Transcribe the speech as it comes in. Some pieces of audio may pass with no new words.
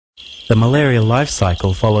The malaria life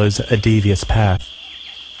cycle follows a devious path,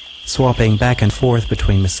 swapping back and forth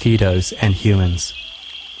between mosquitoes and humans.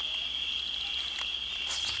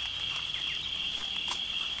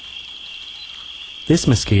 This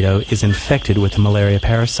mosquito is infected with the malaria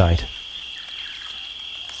parasite.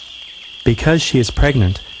 Because she is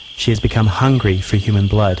pregnant, she has become hungry for human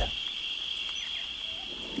blood.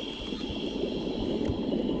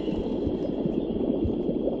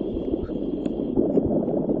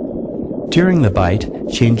 During the bite,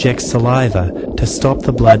 she injects saliva to stop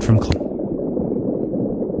the blood from clotting.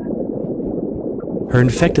 Her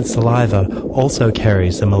infected saliva also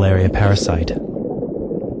carries the malaria parasite.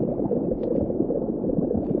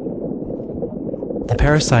 The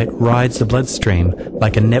parasite rides the bloodstream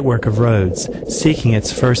like a network of roads, seeking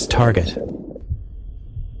its first target,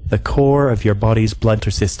 the core of your body's blood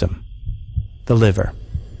system, the liver.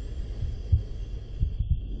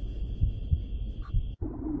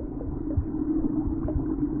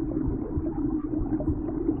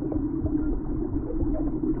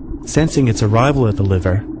 Sensing its arrival at the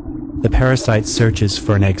liver, the parasite searches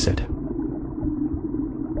for an exit.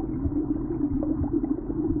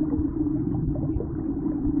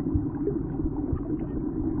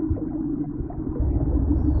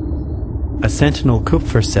 A sentinel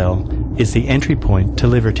Kupfer cell is the entry point to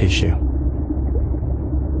liver tissue.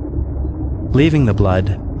 Leaving the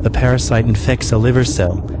blood, the parasite infects a liver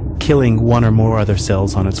cell, killing one or more other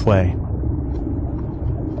cells on its way.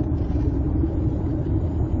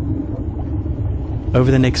 Over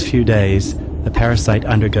the next few days, the parasite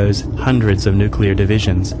undergoes hundreds of nuclear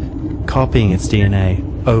divisions, copying its DNA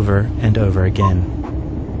over and over again.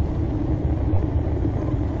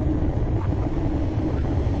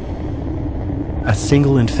 A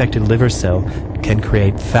single infected liver cell can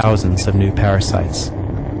create thousands of new parasites.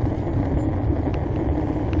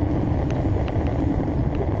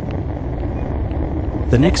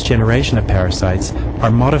 The next generation of parasites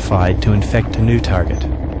are modified to infect a new target: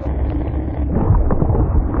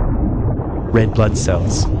 red blood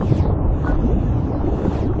cells.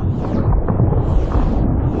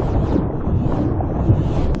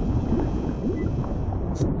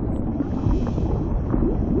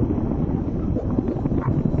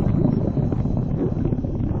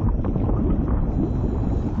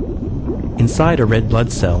 Inside a red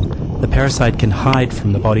blood cell, the parasite can hide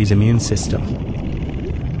from the body's immune system.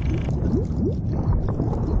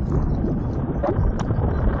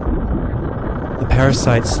 The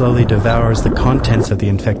parasite slowly devours the contents of the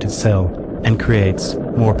infected cell and creates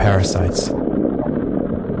more parasites.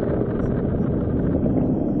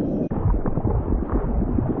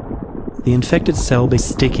 The infected cell becomes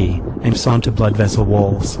sticky and moves onto blood vessel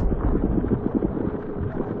walls.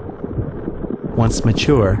 Once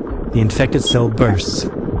mature, the infected cell bursts,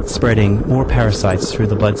 spreading more parasites through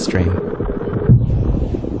the bloodstream.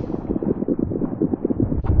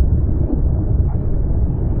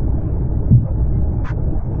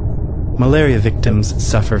 Malaria victims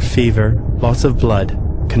suffer fever, loss of blood,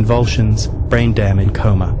 convulsions, brain damage, and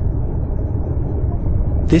coma.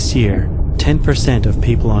 This year, 10% of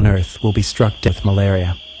people on Earth will be struck dead with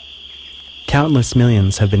malaria. Countless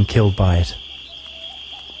millions have been killed by it.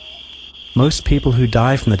 Most people who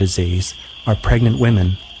die from the disease are pregnant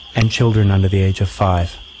women and children under the age of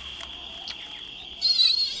 5.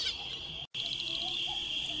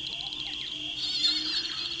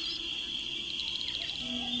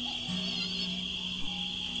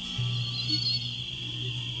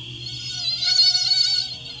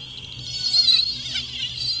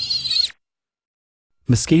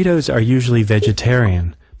 Mosquitoes are usually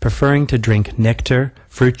vegetarian, preferring to drink nectar,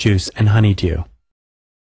 fruit juice, and honeydew.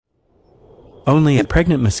 Only a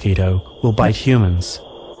pregnant mosquito will bite humans,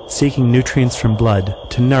 seeking nutrients from blood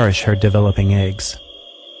to nourish her developing eggs.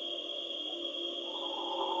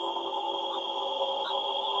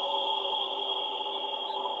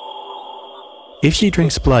 If she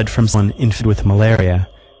drinks blood from someone infected with malaria,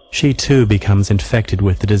 she too becomes infected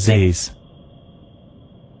with the disease.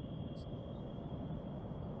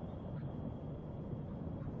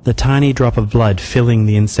 The tiny drop of blood filling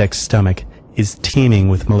the insect's stomach is teeming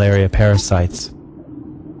with malaria parasites.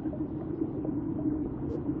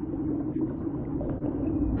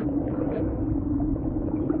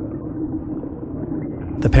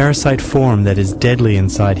 The parasite form that is deadly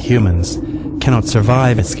inside humans cannot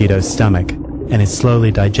survive a mosquito's stomach and is slowly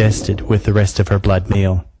digested with the rest of her blood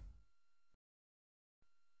meal.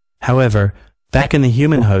 However, back in the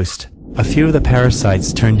human host, a few of the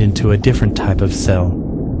parasites turned into a different type of cell,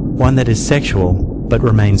 one that is sexual but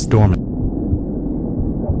remains dormant.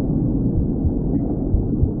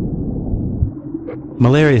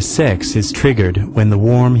 Malaria sex is triggered when the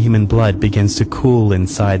warm human blood begins to cool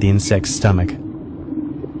inside the insect's stomach.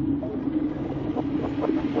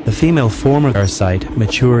 The female form of the parasite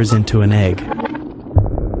matures into an egg.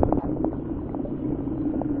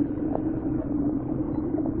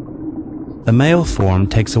 The male form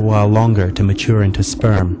takes a while longer to mature into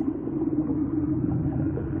sperm.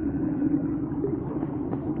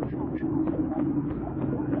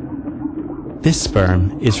 This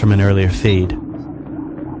sperm is from an earlier feed.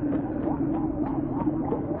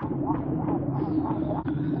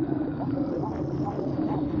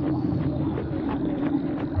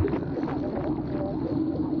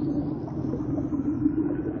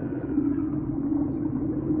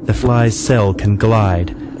 The fly's cell can glide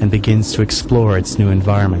and begins to explore its new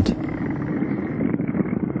environment.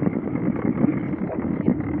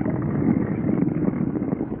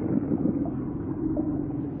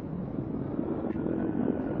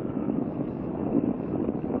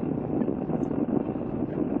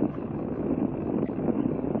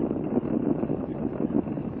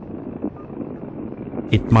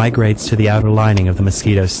 It migrates to the outer lining of the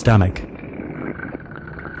mosquito's stomach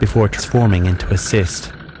before transforming into a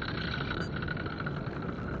cyst.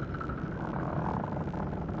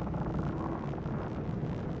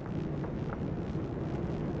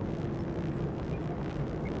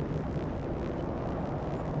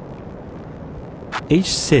 Each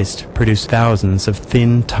cyst produces thousands of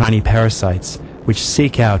thin, tiny parasites which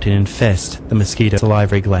seek out and infest the mosquito's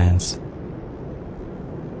salivary glands.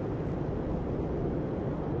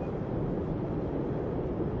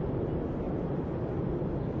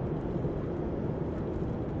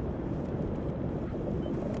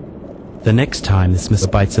 The next time this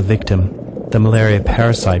mosquito bites a victim, the malaria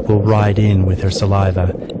parasite will ride in with her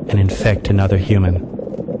saliva and infect another human.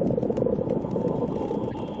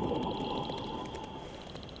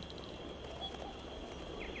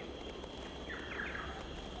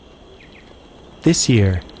 This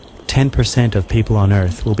year, 10% of people on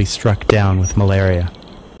Earth will be struck down with malaria.